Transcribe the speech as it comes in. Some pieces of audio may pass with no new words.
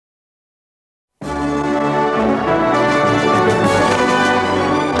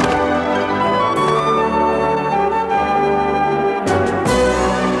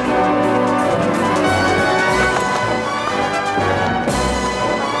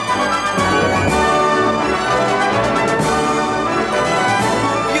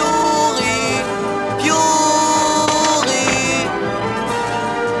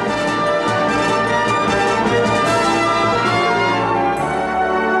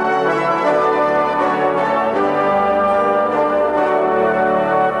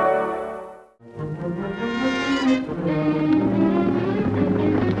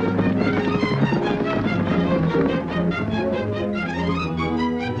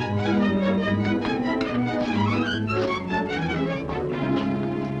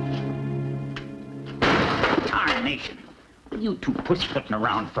you two pussyfooting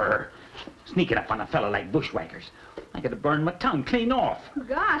around for? Sneaking up on a fella like bushwhackers. I could have burned my tongue clean off.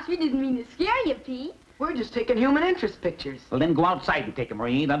 Gosh, we didn't mean to scare you, Pete. We're just taking human interest pictures. Well, then go outside and take them, or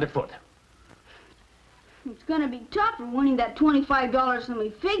you ain't underfoot. It's gonna be tough for winning that $25 from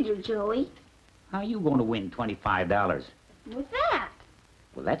me figure, Joey. How are you going to win $25? With that?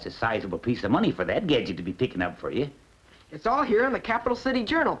 Well, that's a sizable piece of money for that gadget to be picking up for you. It's all here in the Capital City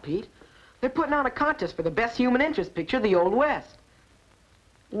Journal, Pete. They're putting on a contest for the best human interest picture of the Old West.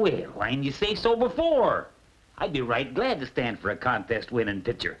 Well, why didn't you say so before? I'd be right glad to stand for a contest-winning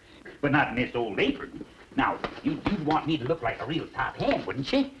picture, but not in this old apron. Now, you'd want me to look like a real top hand,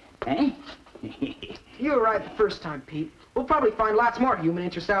 wouldn't you? Eh? You were right the first time, Pete. We'll probably find lots more human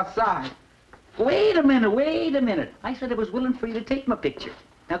interest outside. Wait a minute. I said I was willing for you to take my picture.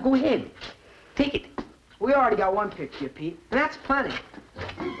 Now, go ahead. Take it. We already got one picture, Pete, and that's plenty.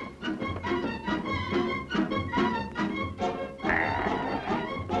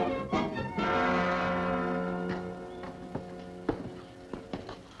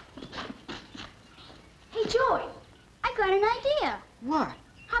 Hey, Joey, I got an idea. What?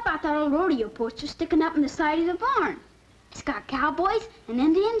 How about that old rodeo poster sticking up in the side of the barn? It's got cowboys and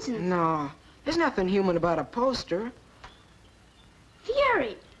Indians and... No, there's nothing human about a poster.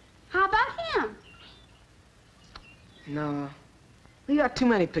 Fury. How about him? No, we got too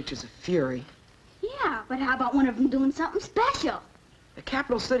many pictures of Fury. Yeah, but how about one of them doing something special? The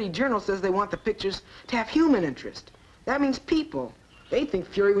Capital City Journal says they want the pictures to have human interest. That means people. They think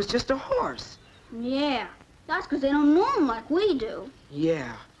Fury was just a horse. Yeah, that's because they don't know him like we do.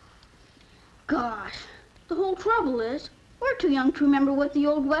 Yeah. Gosh, the whole trouble is, we're too young to remember what the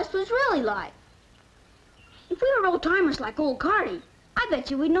Old West was really like. If we were old-timers like old Carty, I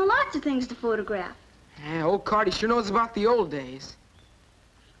bet you we'd know lots of things to photograph. Yeah, old Carty sure knows about the old days.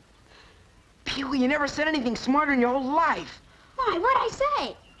 Pee-wee, you never said anything smarter in your whole life. Why, what'd I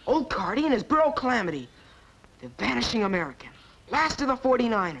say? Old Carty and his burro Calamity. The Vanishing American. Last of the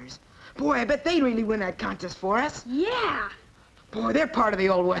 49ers. Boy, I bet they'd really win that contest for us. Yeah. Boy, they're part of the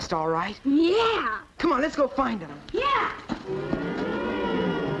Old West, all right. Yeah. Come on, let's go find them. Yeah.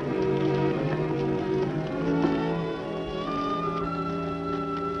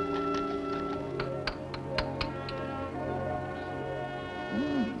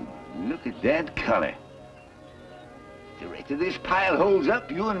 Look at that color. The rest of this pile holds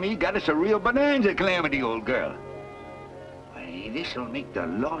up, you and me got us a real bonanza, Calamity, old girl. Why, this'll make the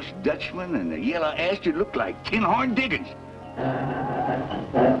Lost Dutchman and the Yellow Aster look like tin horn Dickens.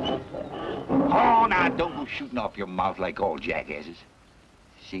 Oh, now, don't go shooting off your mouth like all jackasses.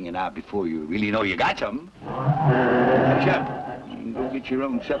 Singing out before you really know you got something. Hush up. You can go get your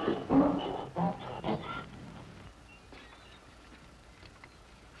own supper.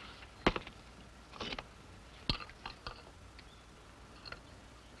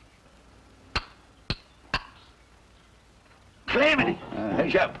 Calamity!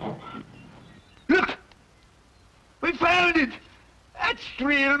 Hush up. Look! We found it! That's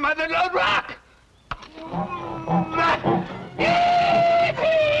real Mother Lode Rock!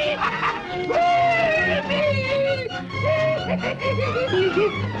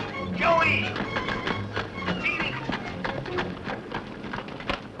 Joey!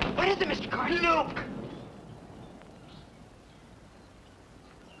 What is it, Mr. Carty? Look!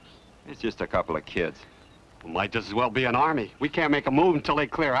 It's just a couple of kids. Well, might just as well be an army. We can't make a move until they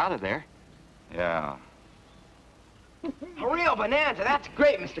clear out of there. Yeah. A real bonanza. That's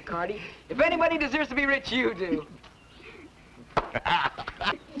great, Mr. Carty. If anybody deserves to be rich, you do.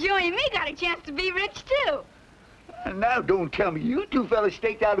 Joey and me got a chance to be rich, too. And now don't tell me you two fellas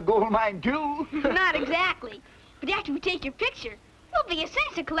staked out a gold mine, too. Not exactly. But after we take your picture, we'll be a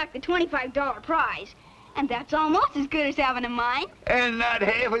cinch to collect the $25 prize. And that's almost as good as having a mine. And not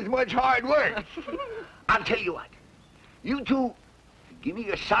half as much hard work. I'll tell you what. You two, give me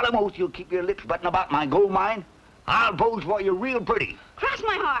your solemn oath you'll keep your lips buttoned about my gold mine. I'll pose for you real pretty. Cross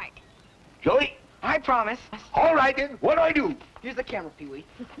my heart. Joey? I promise. All right, then. What do I do? Here's the camera, Pee-wee.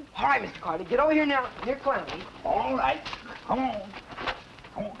 All right, Mr. Carty, get over here now, near Calamity. All right. Come on.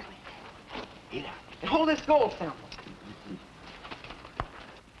 Come on. Here. And hold this gold sample.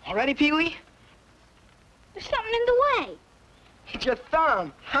 All ready, Pee-wee? There's something in the way. It's your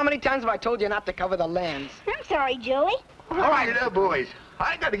thumb. How many times have I told you not to cover the lens? I'm sorry, Joey. All right, now, boys.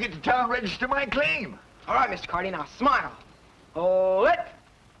 I got to get to town and register my claim. All right, Mr. Carty, now smile. Hold it.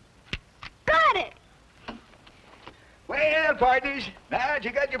 Got it. Well, partners, now that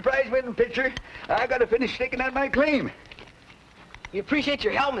you got your prize-winning picture, I got to finish staking out my claim. We appreciate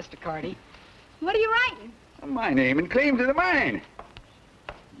your help, Mr. Carty. What are you writing? My name and claim to the mine.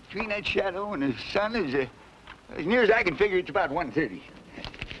 Between that shadow and the sun is As near as I can figure, it's about 1:30.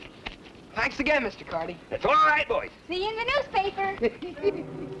 Thanks again, Mr. Carty. That's all right, boys. See you in the newspaper.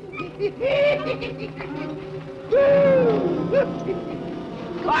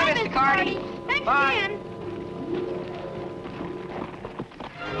 Bye, Mr. Carty. Thanks Bye. again.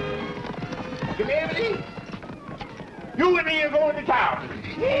 Calamity, you and me are going to town.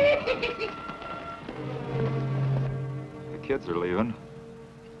 The kids are leaving.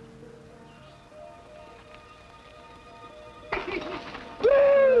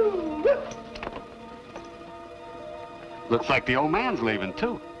 Looks like the old man's leaving,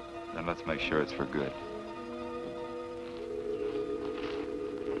 too. Then let's make sure it's for good.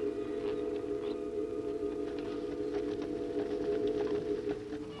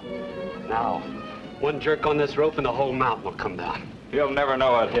 Now, one jerk on this rope and the whole mountain will come down. He'll never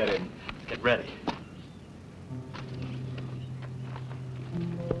know what hit him. Get ready.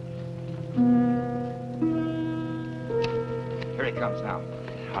 Here he comes now.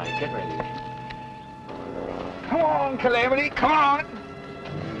 All right, get ready. Come on, Calamity, come on.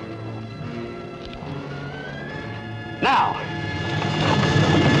 Now!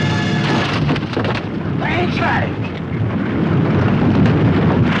 Thanks, right.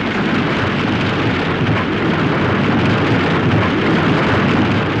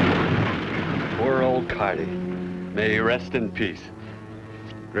 Poor old Carty. May he rest in peace.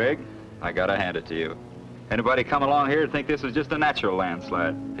 Greg, I gotta hand it to you. Anybody come along here think this is just a natural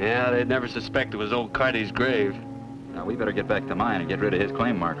landslide? Yeah, they'd never suspect it was old Carty's grave. Now, we better get back to mine and get rid of his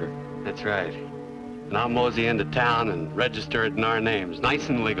claim marker. That's right. And I'll mosey into town and register it in our names, nice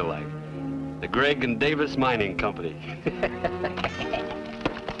and legal-like. The Gregg and Davis Mining Company.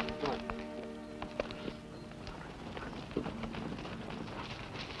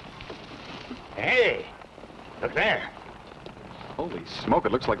 Hey, look there. Holy smoke,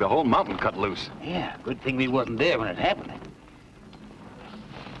 it looks like the whole mountain cut loose. Yeah, good thing we wasn't there when it happened.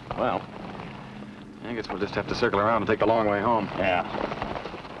 Well, I guess we'll just have to circle around and take the long way home. Yeah.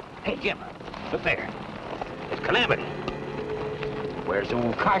 Hey, Jim, look there. It's Calamity. Where's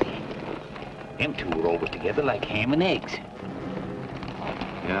old Carty? Them two were always together like ham and eggs.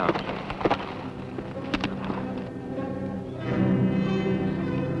 Yeah.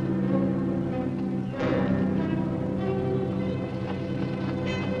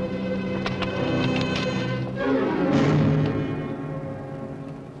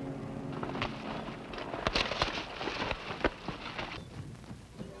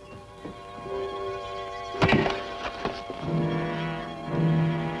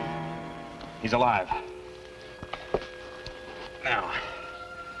 He's alive. Now,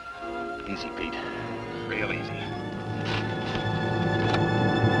 easy, Pete. Real easy.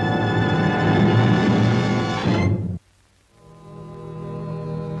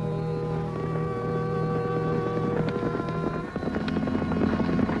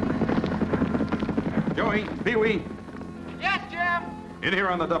 Joey, Pee-wee, Yes, Jim. in here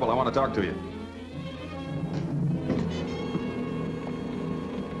on the double. I want to talk to you.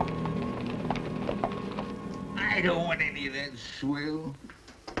 I don't want any of that swill.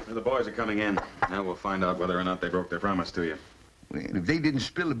 The boys are coming in. Now we'll find out whether or not they broke their promise to you. Well, if they didn't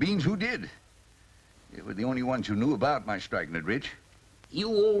spill the beans, who did? They were the only ones who knew about my striking it rich. You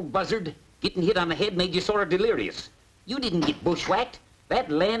old buzzard. Getting hit on the head made you sort of delirious. You didn't get bushwhacked.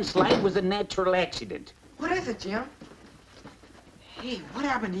 That landslide was a natural accident. What is it, Jim? Hey, what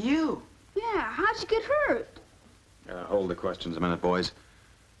happened to you? Yeah, how'd you get hurt? Hold the questions a minute, boys.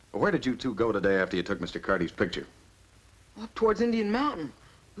 Where did you two go today after you took Mr. Carty's picture? Up towards Indian Mountain.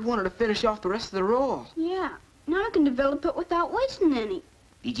 We wanted to finish off the rest of the roll. Yeah, now I can develop it without wasting any.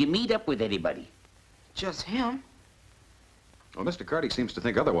 Did you meet up with anybody? Just him. Well, Mr. Carty seems to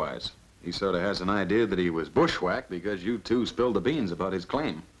think otherwise. He sort of has an idea that he was bushwhacked because you two spilled the beans about his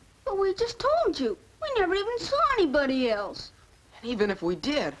claim. But we just told you. We never even saw anybody else. And even if we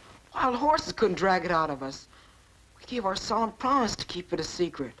did, wild horses couldn't drag it out of us. We gave our solemn promise to keep it a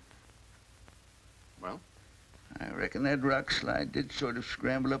secret. Well? I reckon that rock slide did sort of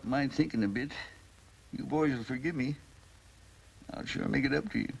scramble up my thinking a bit. You boys will forgive me. I'll sure make it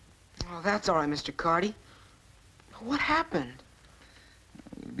up to you. Oh, that's all right, Mr. Carty. What happened?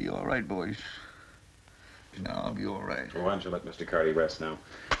 We'll be all right, boys. No, I'll be all right. Well, why don't you let Mr. Carty rest now?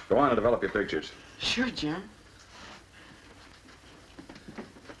 Go on and develop your pictures. Sure, Jim.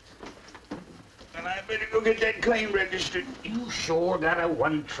 Well, I better go get that claim registered. You sure got a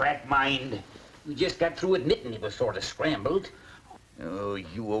one-track mind. You just got through admitting it was sort of scrambled. Oh,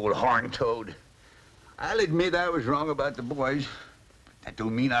 you old horn toad. I'll admit I was wrong about the boys. But that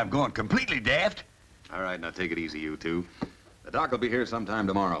don't mean I've gone completely daft. All right, now take it easy, you two. The doc will be here sometime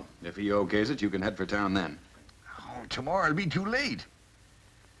tomorrow. If he okays it, you can head for town then. tomorrow it'll be too late.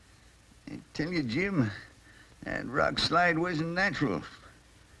 I tell you, Jim, that rock slide wasn't natural.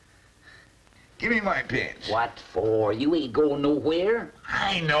 Give me my pants. What for? You ain't going nowhere.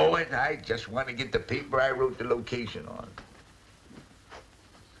 I know it. I just want to get the paper I wrote the location on.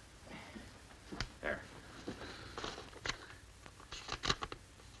 There.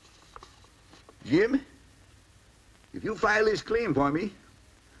 Jim, if you file this claim for me,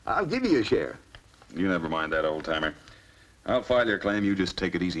 I'll give you a share. You never mind that, old-timer. I'll file your claim. You just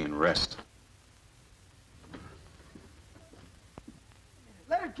take it easy and rest.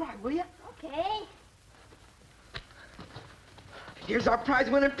 Let her drive, will you? Okay. Here's our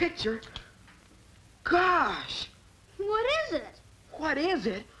prize-winning picture. Gosh, What is it? what is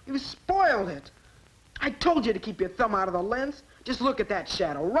it? You spoiled it. I told you to keep your thumb out of the lens. Just look at that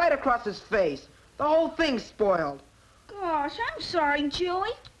shadow right across his face. The whole thing's spoiled. Gosh, I'm sorry, Joey.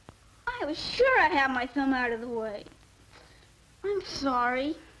 I was sure I had my thumb out of the way. I'm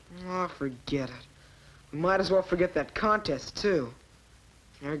sorry. Oh, forget it. We might as well forget that contest, too.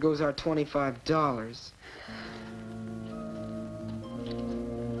 There goes our $25.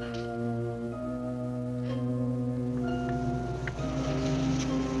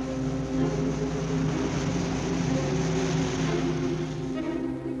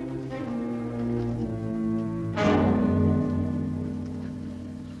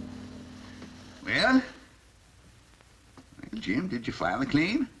 Well, Jim, did you file a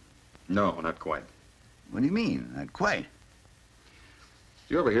claim? No, not quite. What do you mean, not quite?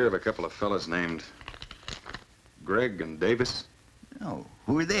 Did you ever hear of a couple of fellas named Greg and Davis? No,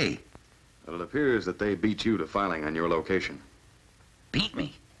 who are they? Well, it appears that they beat you to filing on your location. Beat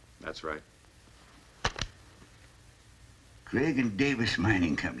me. That's right. Greg and Davis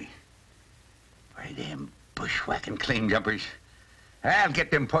Mining Company. Why, them bushwhacking claim jumpers. I'll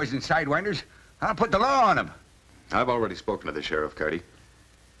get them poison sidewinders. I'll put the law on them. I've already spoken to the sheriff, Carty.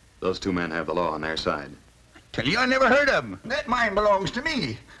 Those two men have the law on their side. Tell you, I never heard of them. That mine belongs to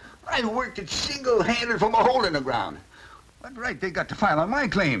me. I worked it single-handed from a hole in the ground. What right they got to file on my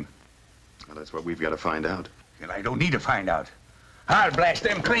claim? Well, that's what we've got to find out. And I don't need to find out. I'll blast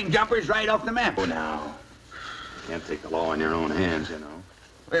them claim jumpers right off the map. Oh, now. You can't take the law in your own hands, you know.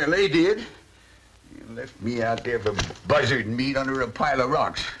 Well, they did. You left me out there for buzzard meat under a pile of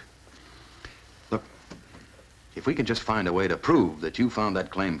rocks. Look, if we can just find a way to prove that you found that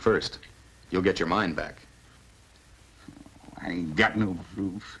claim first, you'll get your mine back. I ain't got no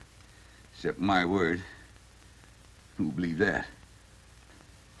proof, except my word. Who'll believe that?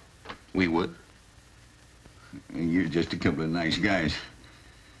 We would. You're just a couple of nice guys.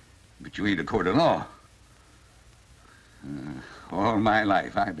 But you ain't a court of law. All my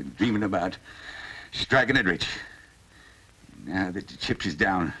life, I've been dreaming about striking it rich. Now that the chips is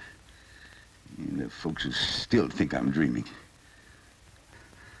down, and the folks will still think I'm dreaming.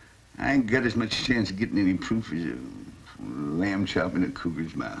 I ain't got as much chance of getting any proof as a lamb chop in a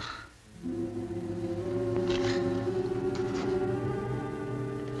cougar's mouth.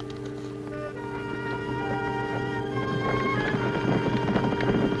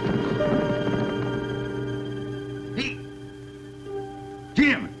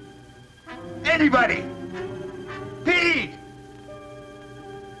 Jim! Anybody! Pete!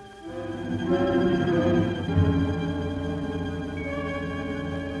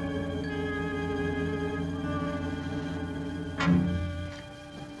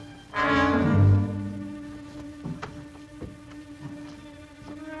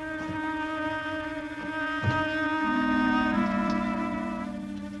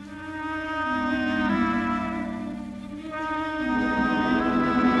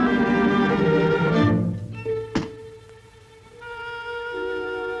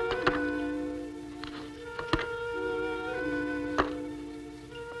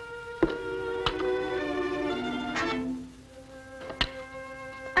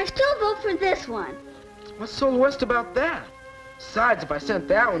 I still vote for this one. What's so worst about that? Besides, if I sent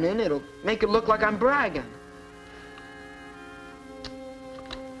that one in, it'll make it look like I'm bragging.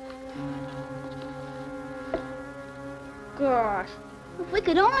 Gosh, if we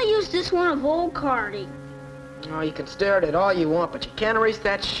could only use this one of old Carty. Oh, you can stare at it all you want, but you can't erase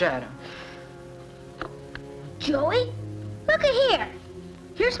that shadow. Joey, look at here.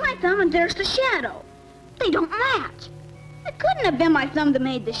 Here's my thumb and there's the shadow. They don't match. It couldn't have been my thumb that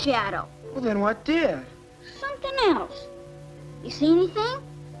made the shadow. Well, then what did? Something else. You see anything?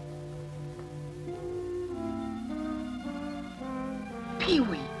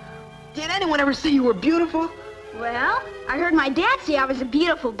 Pee-wee, did anyone ever say you were beautiful? Well, I heard my dad say I was a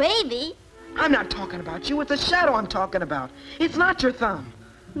beautiful baby. I'm not talking about you. It's the shadow I'm talking about. It's not your thumb.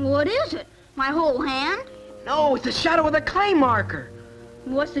 What is it? My whole hand? No, it's the shadow of the clay marker.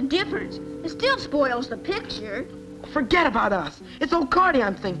 What's the difference? It still spoils the picture. Forget about us. It's old Carty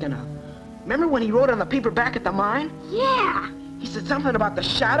I'm thinking of. Remember when he wrote on the paper back at the mine? Yeah. He said something about the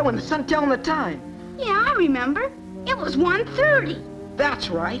shadow and the sun telling the time. Yeah, I remember. It was 1:30. That's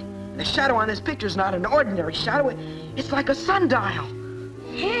right. The shadow on this picture's not an ordinary shadow. It's like a sundial.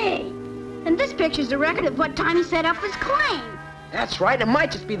 Hey, and this picture's a record of what time he set up his claim. That's right. It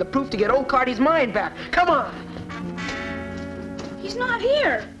might just be the proof to get old Carty's mine back. Come on. He's not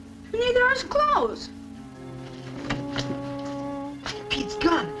here. Neither are his clothes. Pete's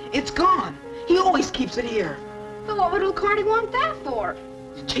gun. It's gone. He always keeps it here. But what would old Carty want that for?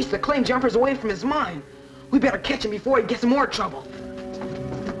 To chase the claim jumpers away from his mine. We better catch him before he gets in more trouble.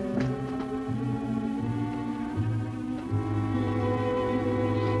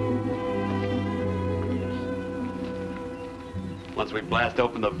 Once we blast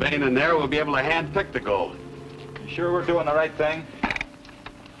open the vein in there, we'll be able to hand-pick the gold. You sure we're doing the right thing?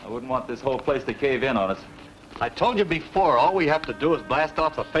 I wouldn't want this whole place to cave in on us. I told you before, all we have to do is blast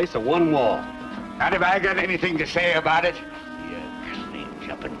off the face of one wall. And have I got anything to say about it? You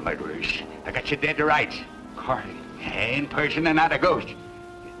claim-jumping murderers. I got you dead to rights. Carty. In person and not a ghost. You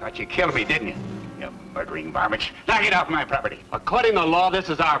thought you killed me, didn't you? You murdering varmints. Now get off my property. According to law, this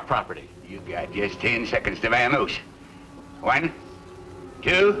is our property. You got just 10 seconds to vamoose. 1,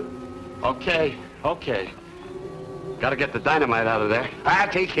 2. Okay. Gotta get the dynamite out of there. I'll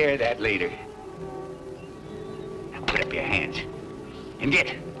take care of that later. Now put up your hands. And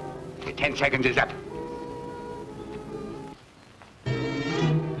get. Your 10 seconds is up.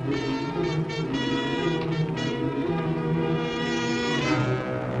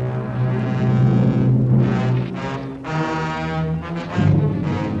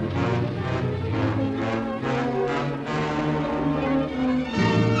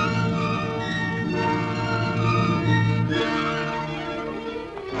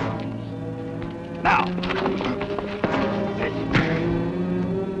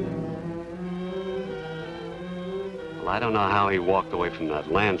 I don't know how he walked away from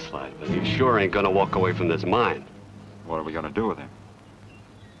that landslide, but he sure ain't gonna walk away from this mine. What are we gonna do with him?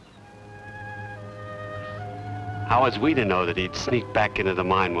 How was we to know that he'd sneak back into the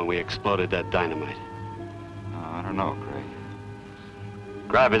mine when we exploded that dynamite? I don't know, Craig.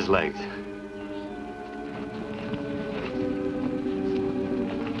 Grab his legs.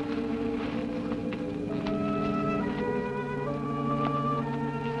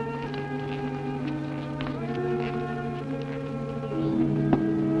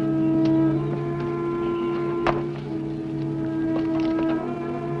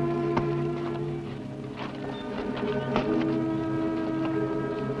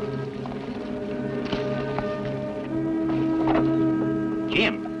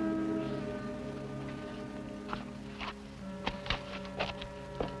 Jim.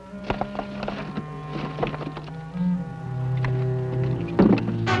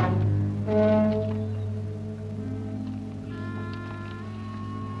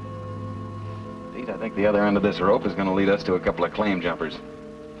 Pete, I think the other end of this rope is gonna lead us to a couple of claim jumpers.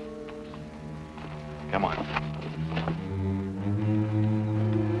 Come on.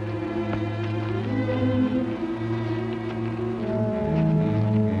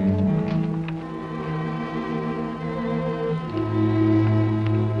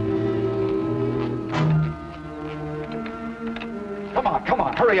 Come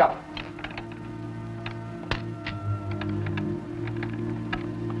on, hurry up.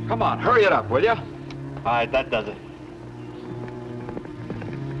 Come on, hurry it up, will you? All right, that does it.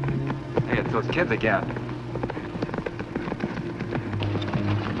 Hey, it's those kids again.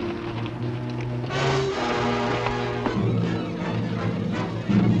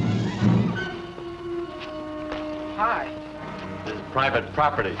 Hi. This is private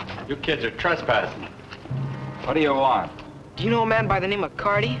property. You kids are trespassing. What do you want? Do you know a man by the name of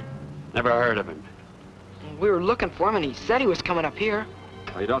Carty? Never heard of him. We were looking for him, and he said he was coming up here.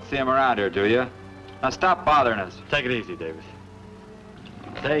 Well, you don't see him around here, do you? Now stop bothering us. Take it easy, Davis.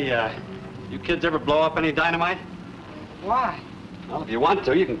 Say, you kids ever blow up any dynamite? Why? Well, if you want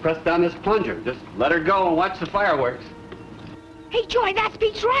to, you can press down this plunger. Just let her go and watch the fireworks. Hey, Joy, that's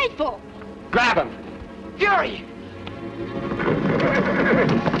Pete's rifle. Grab him! Fury!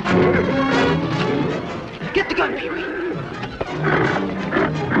 Get the gun, Fury!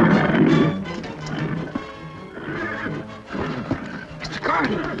 Mr.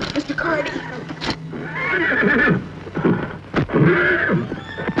 Carty! Mr. Carty!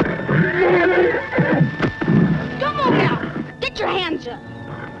 Don't move now. Get your hands up.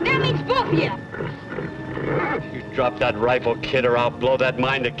 That means both of you. You drop that rifle, kid, or I'll blow that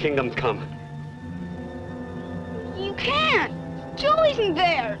mine to kingdom come. You can't. Joe isn't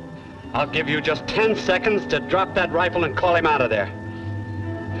there. I'll give you just 10 seconds to drop that rifle and call him out of there.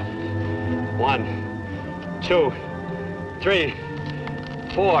 1, 2, 3,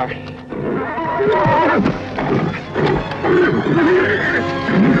 4.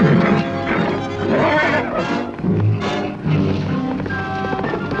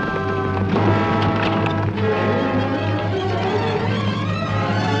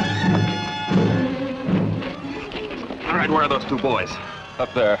 All right, where are those two boys?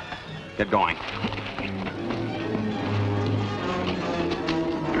 Up there. Get going.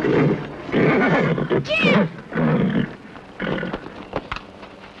 Jim!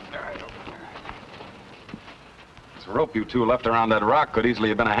 This rope you two left around that rock could easily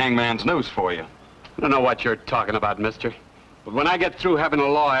have been a hangman's noose for you. I don't know what you're talking about, mister. But when I get through having a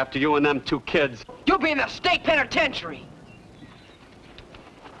law after you and them two kids... You'll be in the state penitentiary.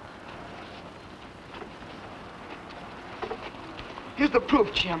 Here's the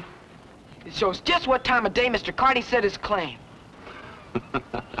proof, Jim. It shows just what time of day Mr. Carty said his claim.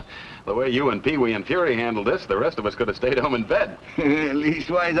 The way you and Pee Wee and Fury handled this, the rest of us could have stayed home in bed.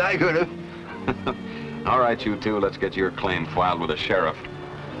 Leastwise, I could have. All right, you two, let's get your claim filed with the sheriff.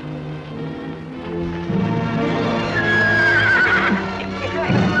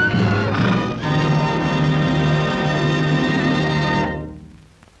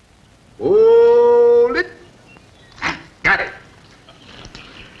 Hold it. Got it.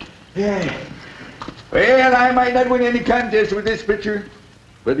 Yeah. Well, I might not win any contest with this picture,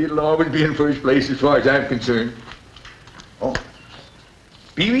 but it'll always be in first place as far as I'm concerned. Oh.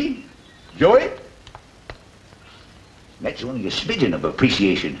 Pee-wee? Joey? That's only a smidgen of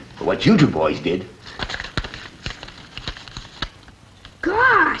appreciation for what you two boys did.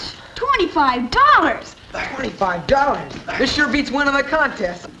 Gosh, $25. $25? This sure beats winning the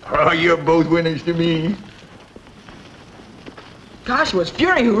contest. Oh, you're both winners to me. Gosh, it was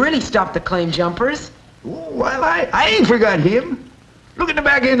Fury who really stopped the claim jumpers. Oh, well, I ain't forgot him. Look at the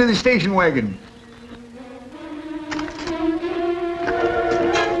back end of the station wagon.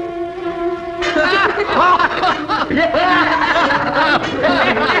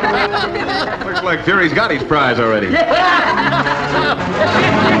 Looks like Fury's got his prize already.